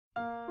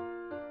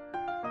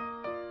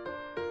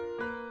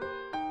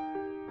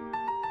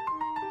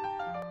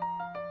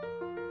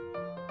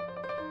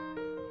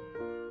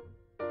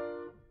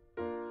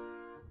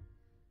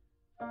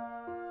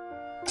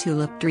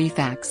Tulip Tree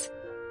Facts.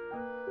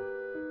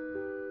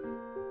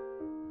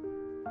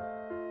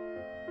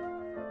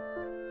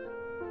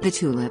 The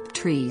tulip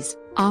trees,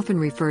 often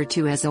referred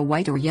to as a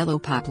white or yellow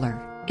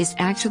poplar, is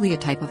actually a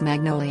type of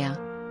magnolia.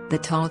 The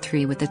tall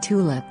tree with the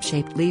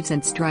tulip-shaped leaves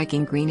and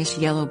striking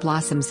greenish-yellow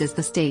blossoms is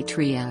the state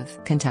tree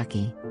of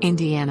Kentucky,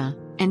 Indiana,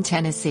 and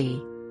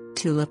Tennessee.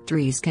 Tulip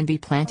trees can be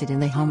planted in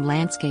the home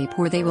landscape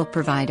where they will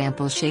provide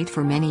ample shade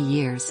for many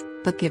years,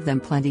 but give them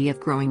plenty of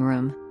growing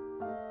room.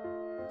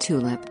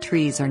 Tulip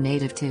trees are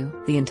native to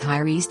the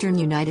entire eastern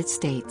United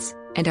States,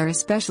 and are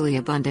especially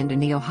abundant in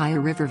the Ohio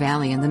River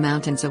Valley and the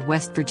mountains of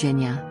West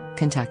Virginia,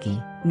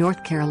 Kentucky,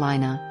 North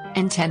Carolina,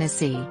 and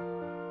Tennessee.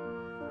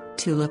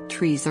 Tulip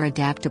trees are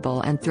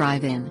adaptable and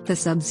thrive in the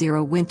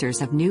sub-zero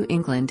winters of New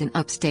England and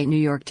upstate New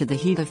York to the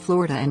heat of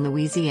Florida and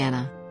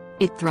Louisiana.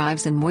 It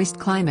thrives in moist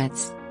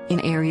climates, in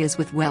areas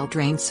with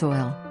well-drained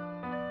soil.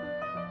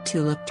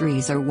 Tulip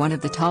trees are one of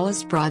the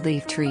tallest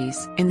broadleaf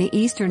trees in the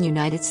eastern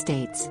United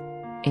States.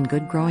 In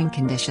good growing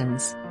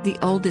conditions, the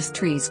oldest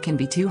trees can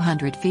be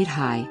 200 feet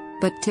high,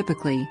 but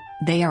typically,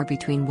 they are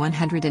between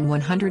 100 and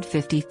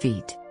 150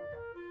 feet.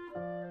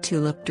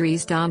 Tulip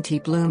trees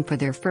don't bloom for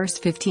their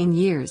first 15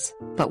 years,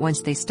 but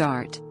once they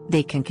start,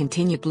 they can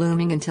continue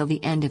blooming until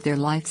the end of their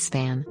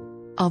lifespan.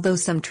 Although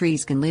some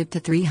trees can live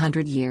to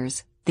 300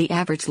 years, the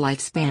average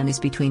lifespan is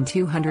between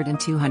 200 and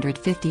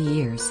 250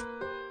 years.